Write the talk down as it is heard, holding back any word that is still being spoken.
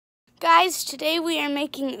Guys, today we are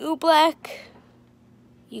making oobleck.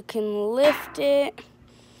 You can lift it.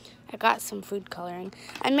 I got some food coloring.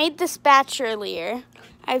 I made this batch earlier.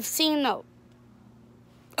 I've seen a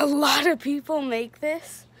lot of people make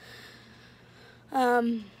this.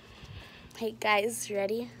 Hey guys,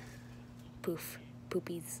 ready? Poof,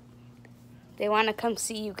 poopies. They want to come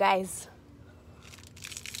see you guys.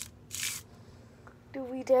 Do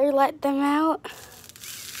we dare let them out?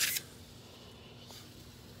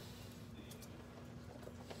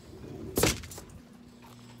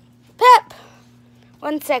 Pep!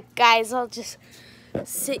 One sec, guys. I'll just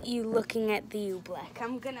sit you looking at the oobleck.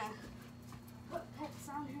 I'm gonna put Pep's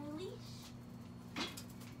on her leash.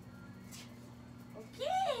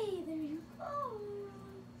 Okay, there you go.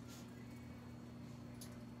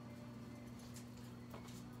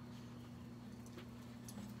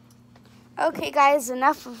 Okay, guys,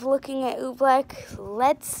 enough of looking at oobleck.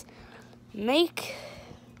 Let's make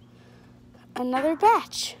another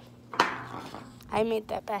batch. I made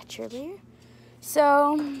that batch earlier.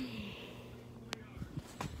 So,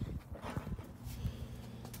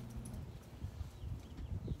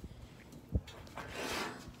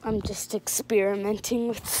 I'm just experimenting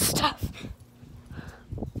with stuff.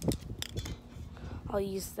 I'll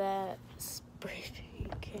use that spray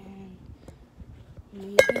can.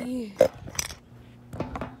 Maybe.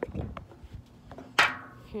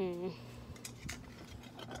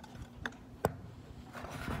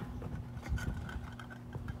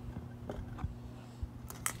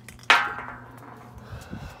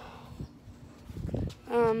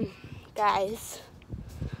 Guys.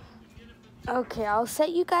 Okay, I'll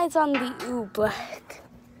set you guys on the oobleck.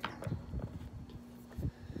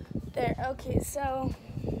 There, okay, so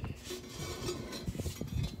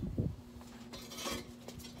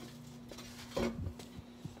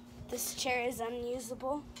this chair is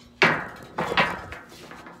unusable.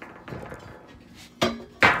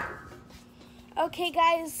 Okay,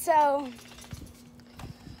 guys, so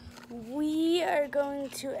we are going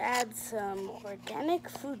to add some organic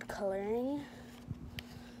food coloring.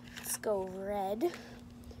 Let's go red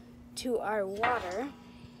to our water.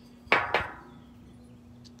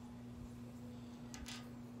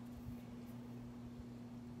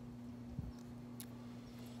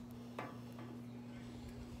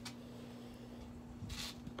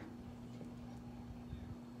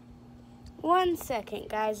 One second,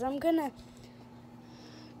 guys. I'm gonna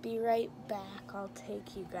be right back. I'll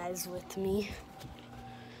take you guys with me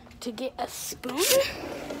to get a spoon.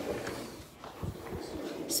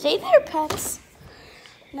 Stay there, pets.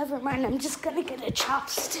 Never mind, I'm just gonna get a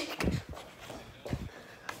chopstick.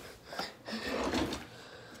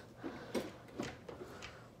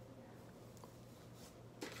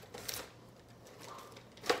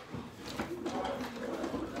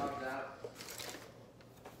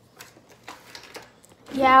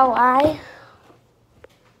 Yeah, why?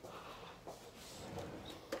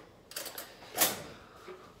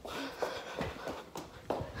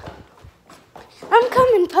 I'm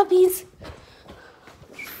coming, puppies.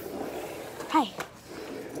 Hi.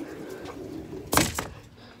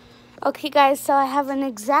 Okay, guys, so I have an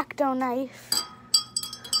X-Acto knife.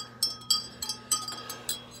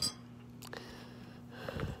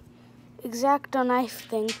 X-Acto knife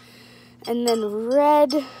thing. And then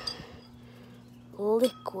red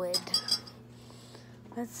liquid.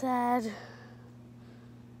 Let's add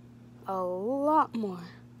a lot more.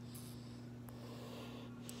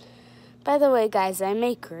 By the way, guys, I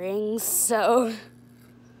make rings, so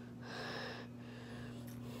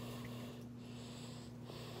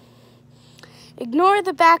ignore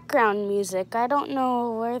the background music. I don't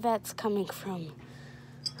know where that's coming from.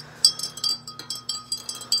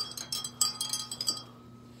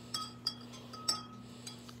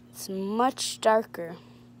 It's much darker.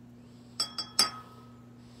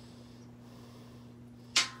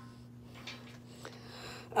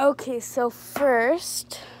 Okay, so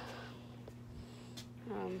first,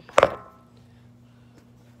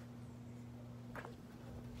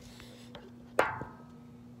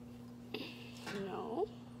 no,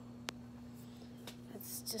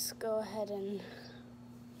 let's just go ahead and,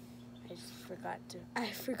 I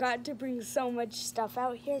forgot to bring so much stuff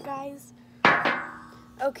out here, guys.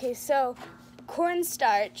 Okay, so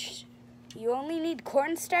cornstarch. You only need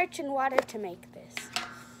cornstarch and water to make this.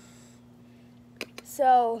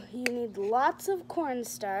 So you need lots of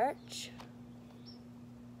cornstarch.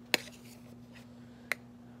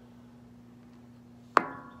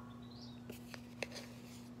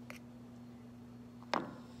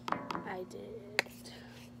 I did.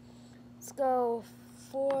 Let's go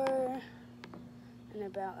 4 and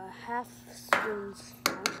about a half spoonful.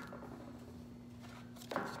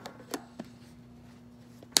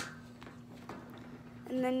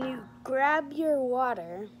 And then you grab your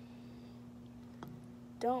water.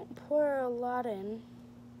 Don't pour a lot in.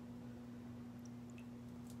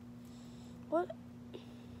 What?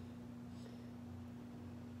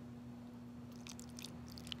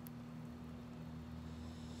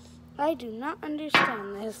 I do not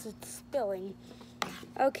understand this. It's spilling.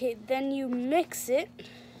 Okay, then you mix it.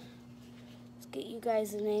 Let's get you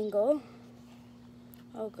guys an angle.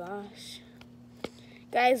 Oh gosh.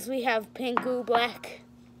 Guys, we have pink Oobleck.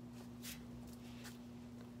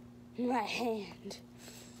 My hand.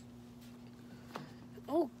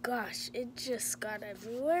 Oh gosh, it just got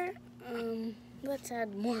everywhere. Let's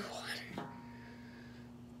add more water.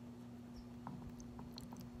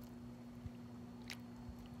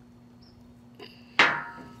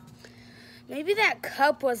 Maybe that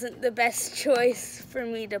cup wasn't the best choice for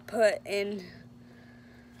me to put in.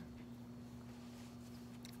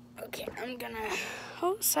 Okay, I'm gonna,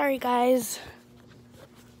 oh, sorry guys.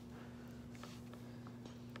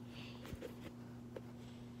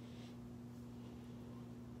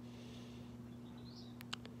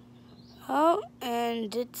 Oh,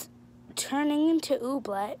 and it's turning into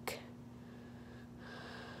Oobleck.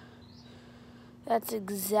 That's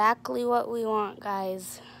exactly what we want,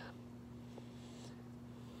 guys.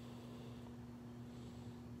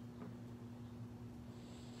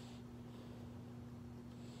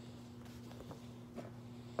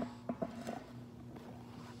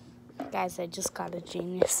 Guys, I just got a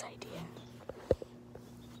genius idea.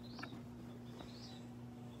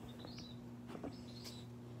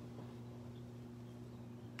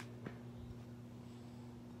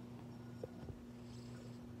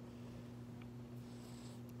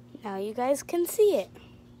 Now you guys can see it.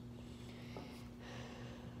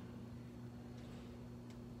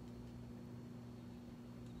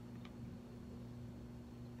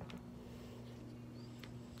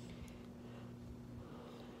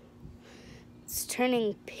 It's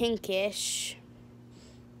turning pinkish.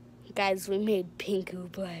 Guys, we made pink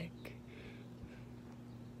Oobleck.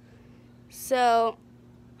 So,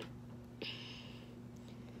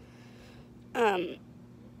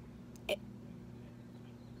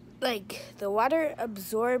 like, the water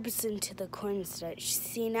absorbs into the cornstarch.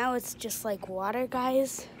 See, now it's just like water,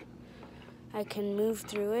 guys. I can move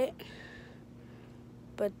through it.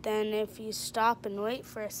 But then if you stop and wait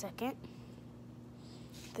for a second,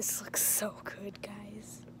 this looks so good,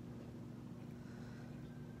 guys.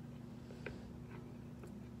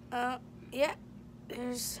 Yeah,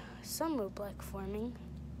 there's some Oobleck forming.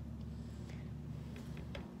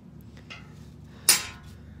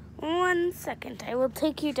 1 second, I will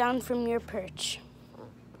take you down from your perch.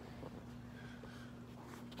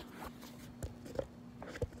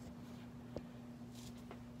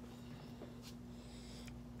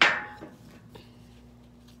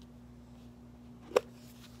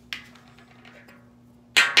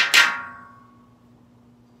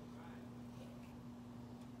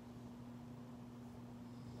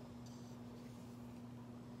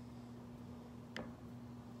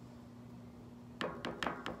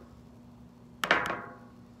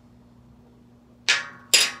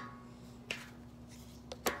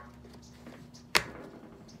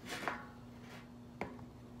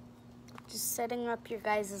 Just setting up your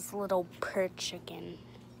guys' little perch again.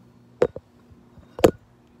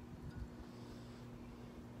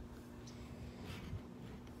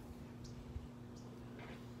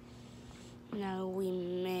 Now we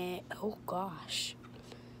may, oh gosh.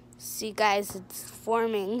 See guys, it's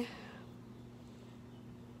forming.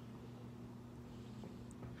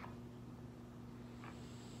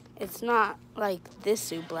 It's not like this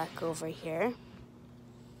Oobleck over here.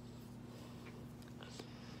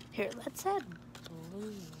 Here, let's add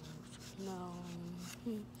blue. No.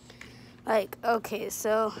 Like, okay,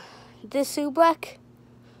 so this Oobleck,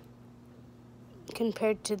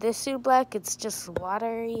 compared to this Oobleck, it's just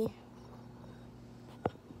watery.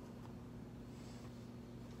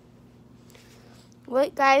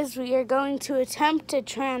 Wait, guys, we are going to attempt a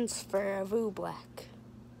transfer of Oobleck.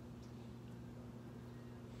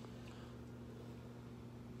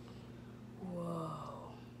 Whoa.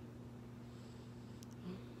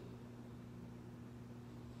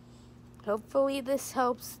 Hopefully this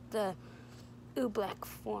helps the Oobleck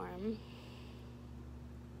form.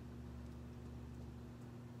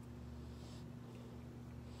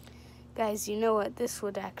 Guys, you know what? This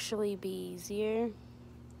would actually be easier.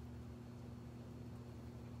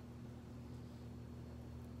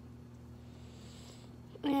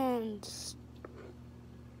 And,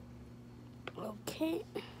 okay.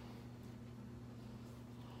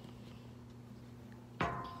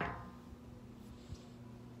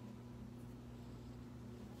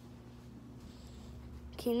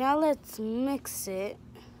 Okay, now let's mix it.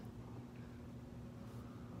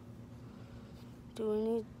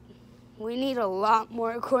 We need a lot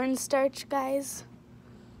more cornstarch, guys.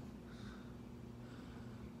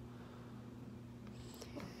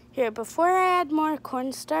 Here, before I add more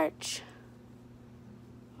cornstarch,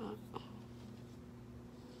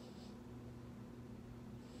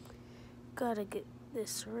 gotta get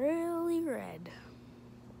this really red.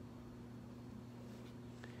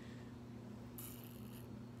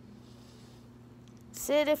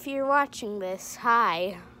 Sid, if you're watching this,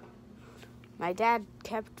 hi. My dad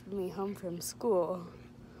kept me home from school.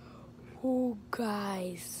 Oh,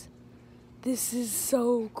 guys, this is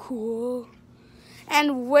so cool.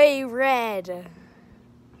 And way red.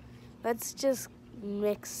 Let's just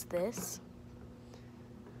mix this.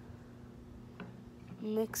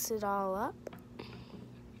 Mix it all up.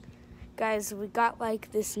 Guys, we got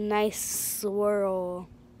like this nice swirl.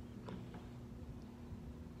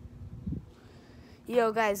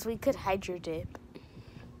 Yo, guys, we could hydro dip.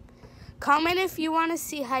 Comment if you want to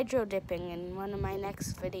see hydro dipping in one of my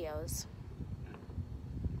next videos.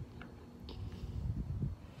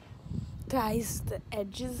 Guys, the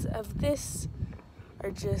edges of this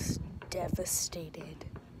are just devastated.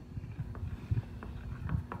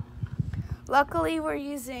 Luckily, we're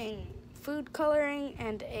using food coloring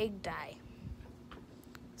and egg dye.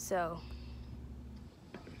 So,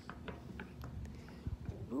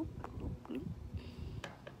 whoop, whoop, whoop.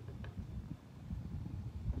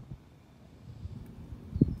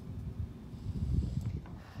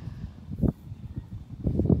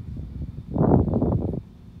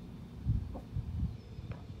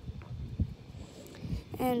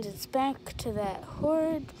 And it's back to that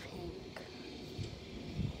horrid pink.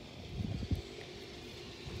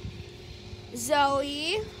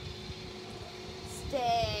 Zoe,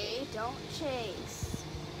 stay, don't chase.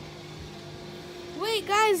 Wait,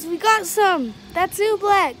 guys, we got some. That's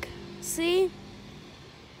Oobleck. See?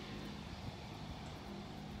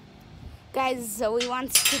 Guys, Zoe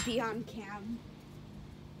wants to be on cam.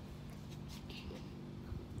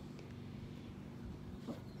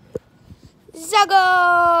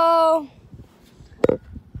 Zago!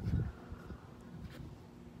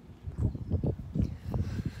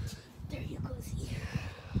 There you go, Z.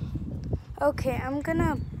 Okay, I'm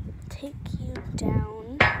gonna take you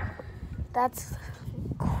down. That's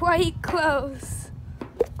quite close.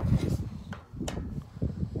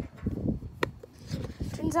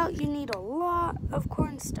 Turns out you need a lot of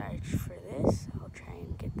cornstarch for this. I'll try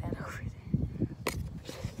and get that over there.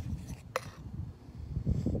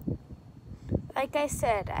 Like I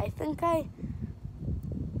said, I think I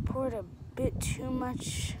poured a bit too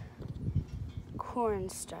much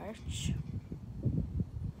cornstarch.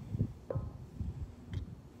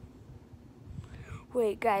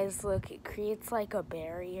 Wait, guys, look, it creates like a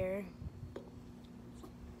barrier.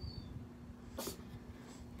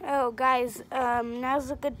 Oh, guys, now's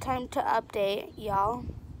a good time to update y'all.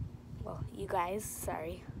 Well, you guys,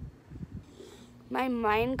 sorry. My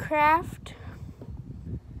Minecraft.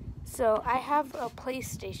 So I have a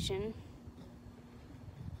PlayStation.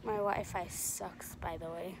 My Wi-Fi sucks, by the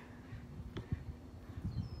way.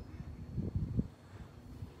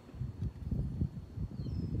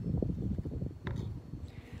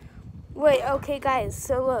 Wait, okay guys,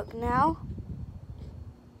 so look, now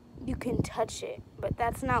you can touch it, but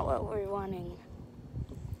that's not what we're wanting.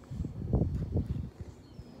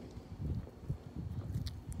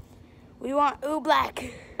 We want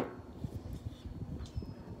Oobleck.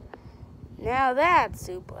 Now that's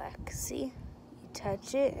Oobleck. See? You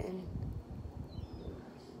touch it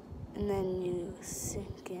and then you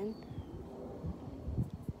sink in.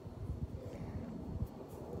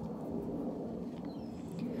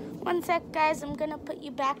 One sec, guys. I'm gonna put you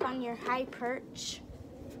back on your high perch.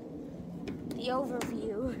 The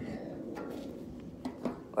overview.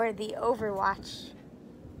 Or the Overwatch.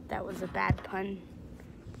 That was a bad pun.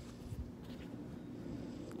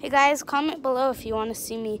 Hey guys, comment below if you want to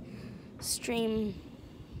see me stream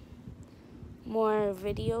more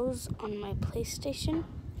videos on my PlayStation.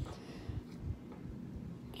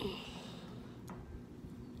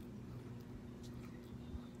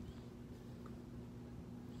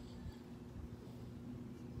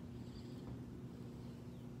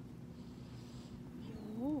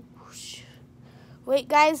 Wait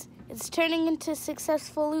guys, it's turning into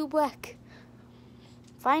successful Oobleck.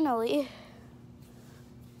 Finally.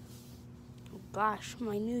 Oh gosh,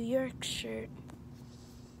 my New York shirt.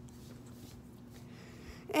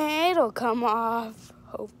 It'll come off,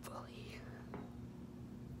 hopefully.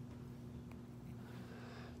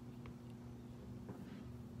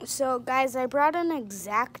 So guys, I brought an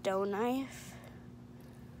X-Acto knife.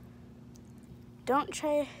 don't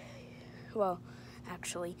try, well,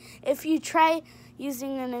 actually, if you try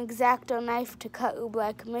using an X-Acto knife to cut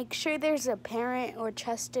Oobleck, make sure there's a parent or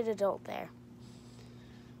trusted adult there.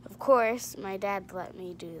 Of course, my dad let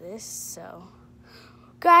me do this, so.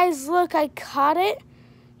 Guys, look, I caught it.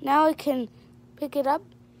 Now I can pick it up.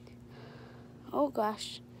 Oh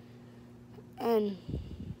gosh. And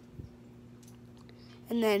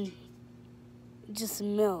then it just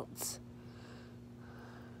melts.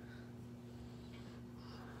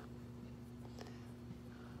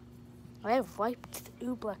 I've wiped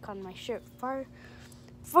Oobleck on my shirt far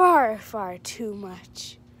too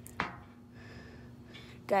much.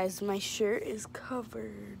 Guys, my shirt is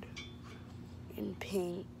covered in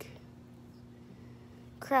pink.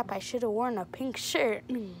 Crap, I should have worn a pink shirt.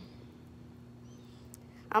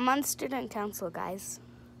 I'm on student council, guys.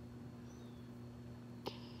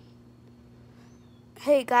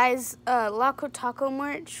 Hey guys, Loco Taco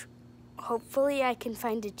merch. Hopefully I can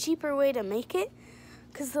find a cheaper way to make it,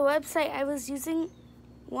 because the website I was using,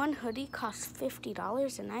 one hoodie costs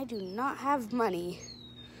 $50 and I do not have money.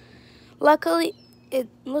 Luckily, it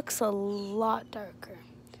looks a lot darker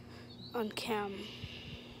on cam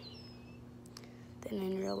than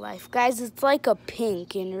in real life. Guys, it's like a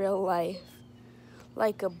pink in real life.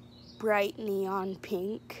 Like a bright neon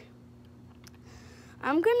pink.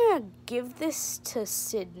 I'm gonna give this to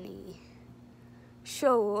Sydney.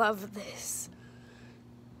 She'll love this.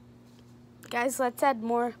 Guys, let's add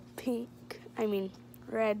more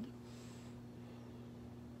red.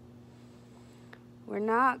 We're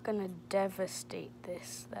not gonna devastate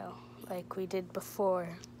this though, like we did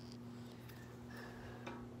before.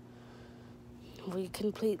 We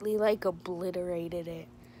completely obliterated it.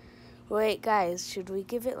 Wait, guys, should we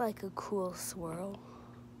give it a cool swirl?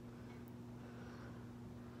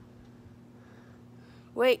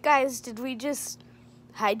 Wait, guys, did we just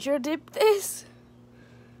hydro dip this?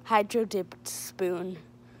 Hydro dipped spoon.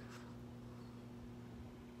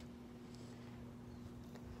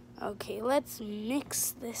 Okay, let's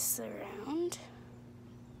mix this around.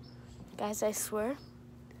 Guys, I swear,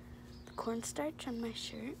 the cornstarch on my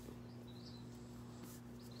shirt.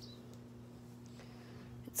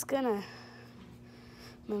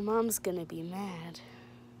 My mom's gonna be mad.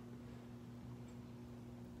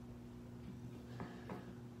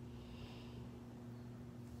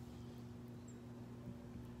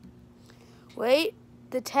 Wait,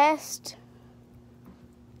 the test.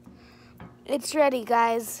 It's ready,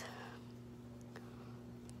 guys.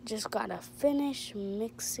 Just gotta finish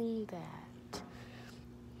mixing that.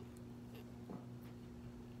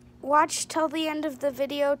 Watch till the end of the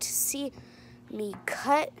video to see me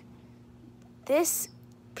cut this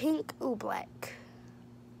pink Oobleck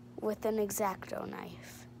with an X-Acto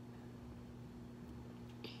knife.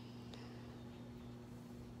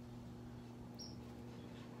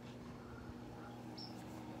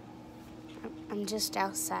 I'm just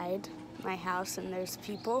outside my house and there's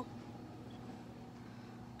people.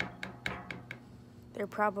 They're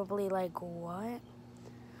probably like, what?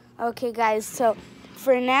 Okay, guys, so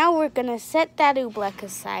for now, we're gonna set that Oobleck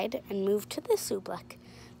aside and move to this Oobleck.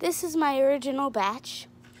 This is my original batch.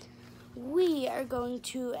 We are going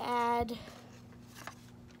to add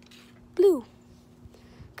blue,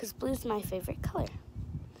 because blue's my favorite color.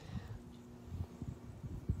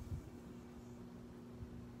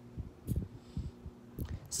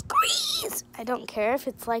 Squeeze! I don't care if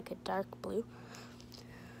it's like a dark blue.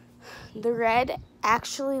 The red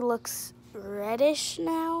actually looks reddish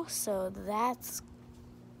now, so that's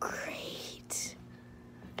great.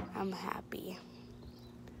 I'm happy.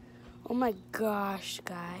 Oh my gosh,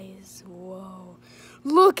 guys. Whoa.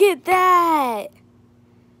 Look at that!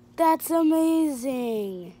 That's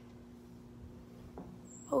amazing.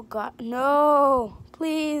 Oh God, no.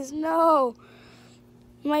 Please, no.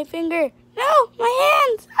 My finger. No, my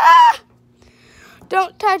hands. Ah!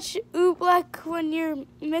 Don't touch Oobleck when you're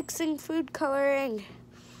mixing food coloring.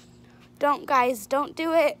 Don't, guys, don't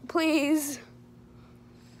do it, please.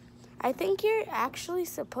 I think you're actually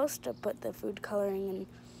supposed to put the food coloring in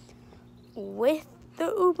with the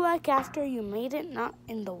Oobleck after you made it, not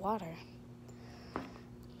in the water.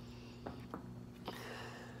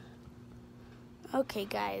 Okay,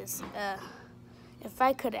 guys, if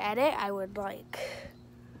I could edit, I would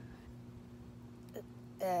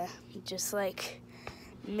just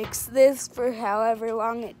mix this for however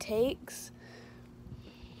long it takes.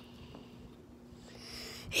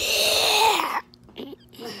 Yeah.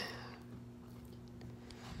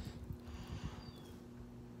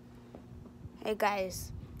 Hey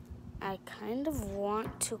guys, I kind of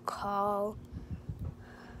want to call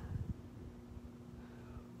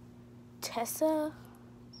Tessa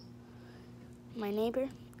my neighbor.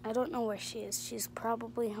 I don't know where she is. She's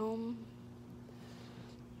probably home.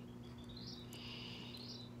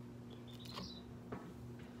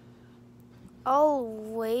 Oh,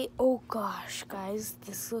 wait. Oh, gosh, guys.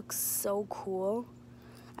 This looks so cool.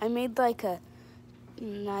 I made like a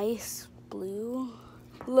nice blue.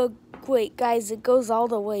 Look, wait, guys. It goes all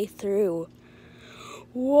the way through.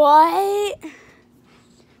 What?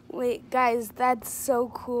 Wait, guys. That's so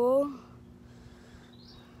cool.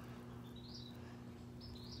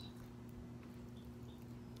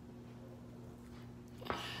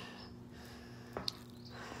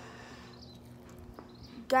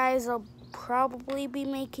 Guys, I'll probably be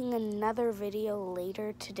making another video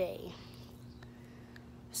later today.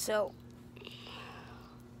 So,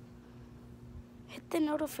 hit the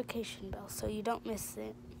notification bell so you don't miss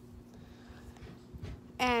it.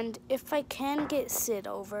 And if I can get Sid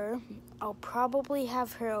over, I'll probably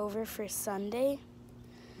have her over for Sunday.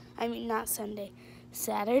 I mean, not Sunday,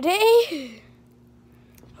 Saturday.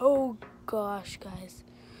 Oh, gosh, guys.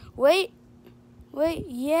 Wait,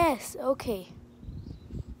 yes, okay.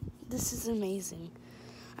 This is amazing.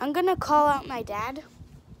 I'm gonna call out my dad.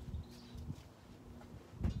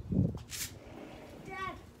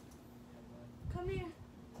 Dad, come here.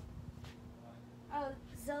 Oh,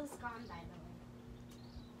 Zill's gone, by the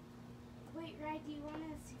way. Wait, Rai, do you want to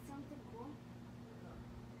see something cool?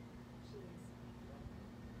 She is.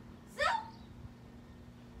 Zill!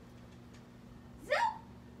 Zill!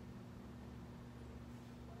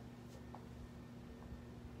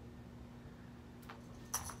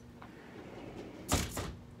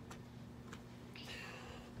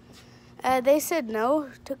 They said no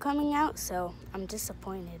to coming out, so I'm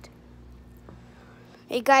disappointed.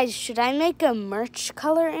 Hey guys, should I make a merch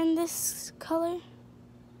color in this color?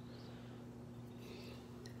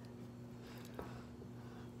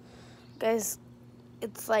 Guys,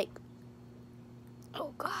 it's like,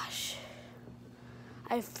 oh gosh.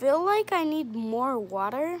 I feel like I need more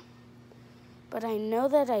water, but I know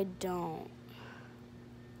that I don't.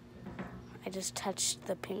 I just touched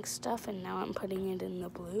the pink stuff and now I'm putting it in the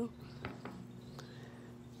blue.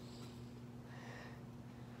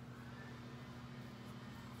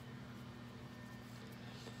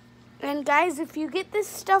 And guys, if you get this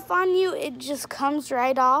stuff on you, it just comes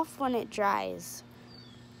right off when it dries.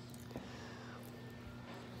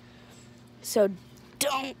 So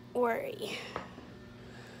don't worry.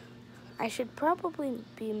 I should probably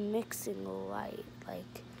be mixing light,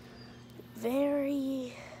 like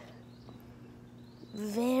very.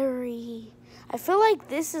 I feel like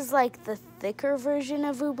this is like the thicker version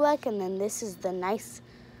of Oobleck, and then this is the nice,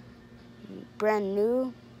 brand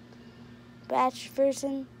new batch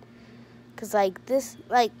version. Cause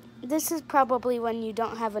this is probably when you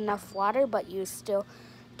don't have enough water, but you still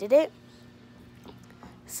did it.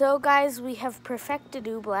 So guys, we have perfected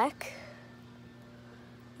Oobleck.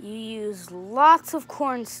 You use lots of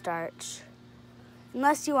cornstarch.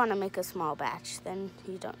 Unless you want to make a small batch, then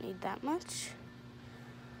you don't need that much.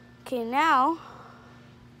 Okay, now,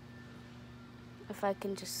 if I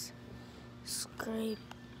can just scrape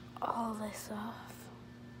all this off.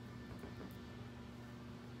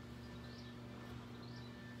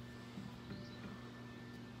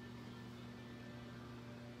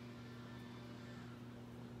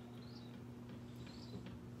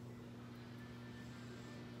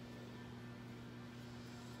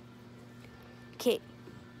 Okay,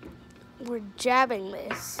 we're jabbing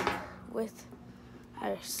this with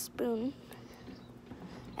our spoon,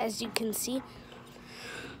 as you can see.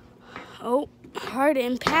 Oh, hard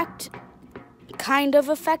impact kind of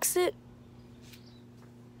affects it.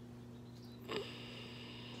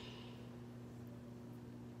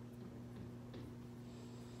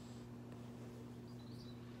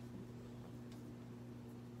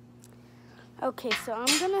 Okay, so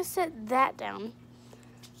I'm gonna set that down.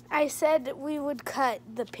 I said we would cut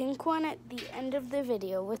the pink one at the end of the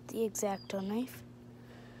video with the X-Acto knife.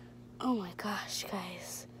 Oh my gosh,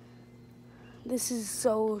 guys. This is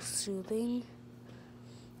so soothing.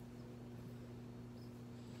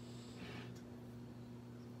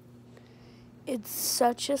 It's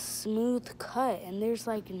such a smooth cut, and there's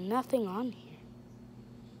like nothing on here.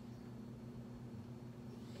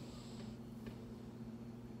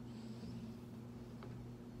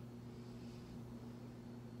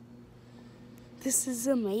 This is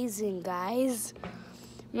amazing, guys.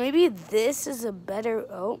 Maybe this is a better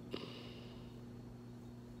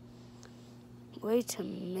way to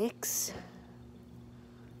mix.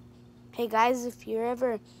 Hey guys, if you're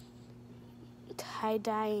ever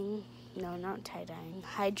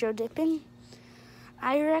hydro dipping,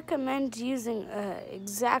 I recommend using a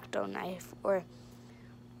X-Acto knife or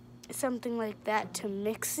something like that to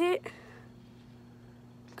mix it,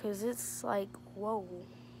 because it's like, whoa.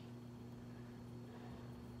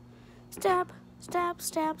 Stab, stab,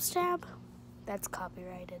 stab, stab. That's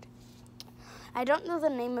copyrighted. I don't know the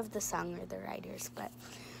name of the song or the writers, but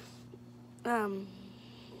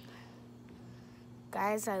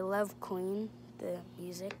guys, I love Queen, the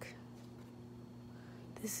music.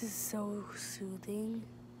 This is so soothing.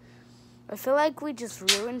 I feel like we just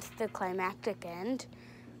ruined the climactic end.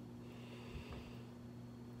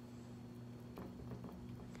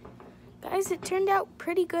 Guys, it turned out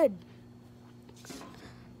pretty good.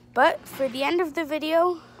 But for the end of the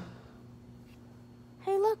video,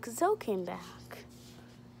 hey look, Zoe came back.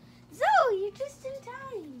 Zoe, you're just in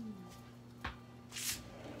time.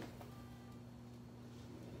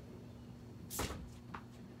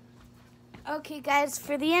 Okay guys,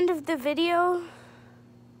 for the end of the video,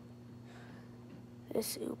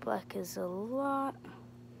 this Oobleck is a lot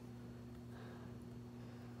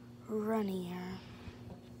runnier.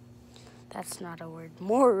 That's not a word.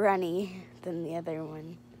 More runny than the other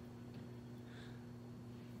one.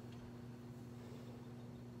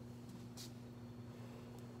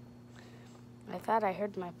 I thought I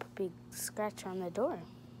heard my puppy scratch on the door.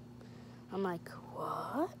 I'm like,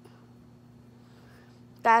 what?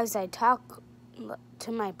 Guys, I talk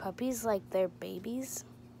to my puppies like they're babies.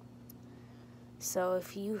 So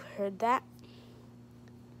if you heard that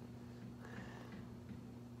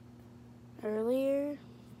earlier.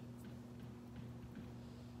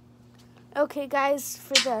 Okay, guys,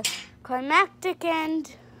 for the climactic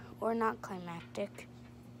end, or not climactic,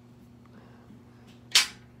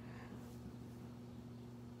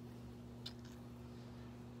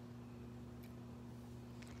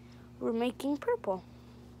 we're making purple.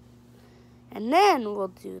 And then we'll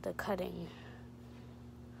do the cutting.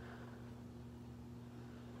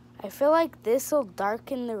 I feel like this will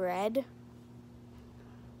darken the red.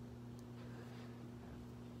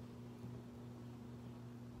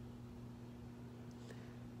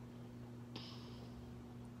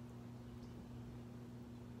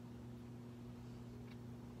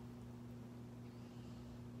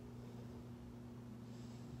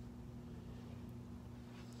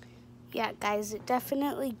 Yeah, guys, it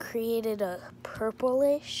definitely created a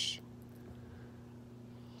purplish.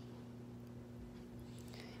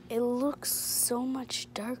 It looks so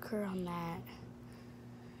much darker on that.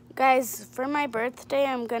 Guys, for my birthday,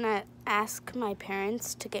 I'm gonna ask my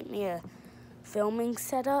parents to get me a filming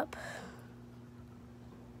setup.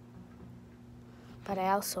 But I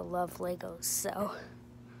also love Legos, so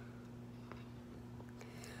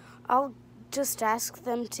I'll just ask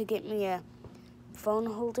them to get me a phone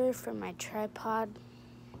holder for my tripod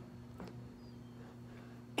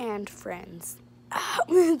and friends.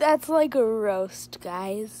 That's like a roast,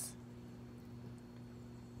 guys.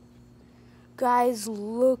 Guys,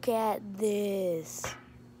 look at this.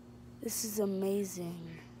 This is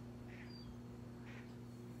amazing.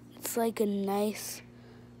 It's like a nice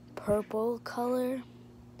purple color,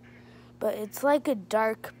 but it's like a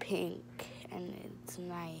dark pink, and it's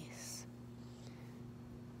nice.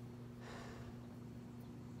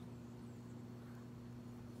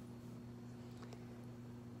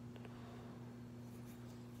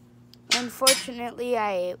 Unfortunately,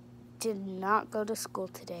 I did not go to school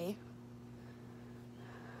today.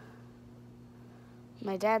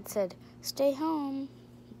 My dad said, stay home.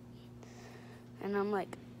 And I'm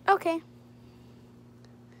like, okay.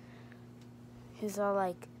 He's all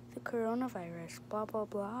like, the coronavirus, blah, blah,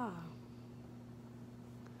 blah.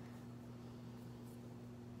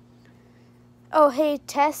 Oh, hey,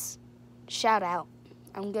 Tess, shout out.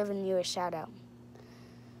 I'm giving you a shout out.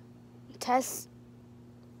 Tess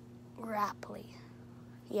Rapley.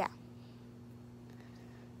 Yeah.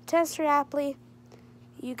 Tess Rapley,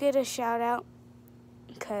 you get a shout out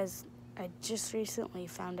because I just recently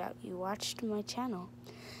found out you watched my channel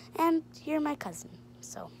and you're my cousin,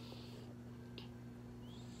 so.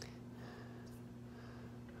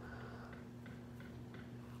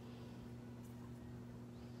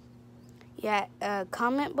 Yeah,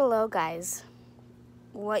 comment below, guys,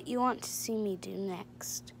 what you want to see me do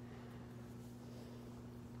next.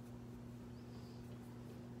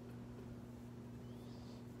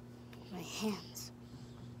 My hands.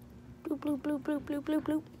 Bloop, bloop, bloop, bloop, bloop, bloop,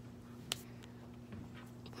 bloop.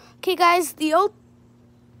 Okay, guys, the old...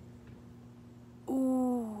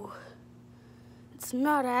 Ooh. It's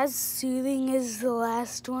not as soothing as the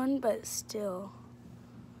last one, but still.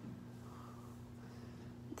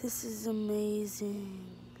 This is amazing.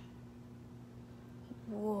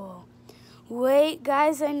 Whoa. Wait,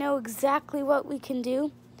 guys, I know exactly what we can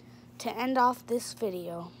do to end off this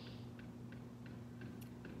video.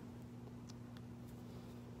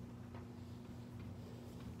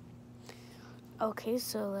 Okay,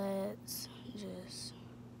 so let's just...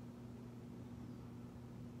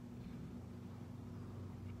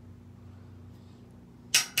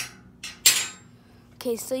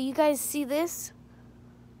 Okay, so you guys see this?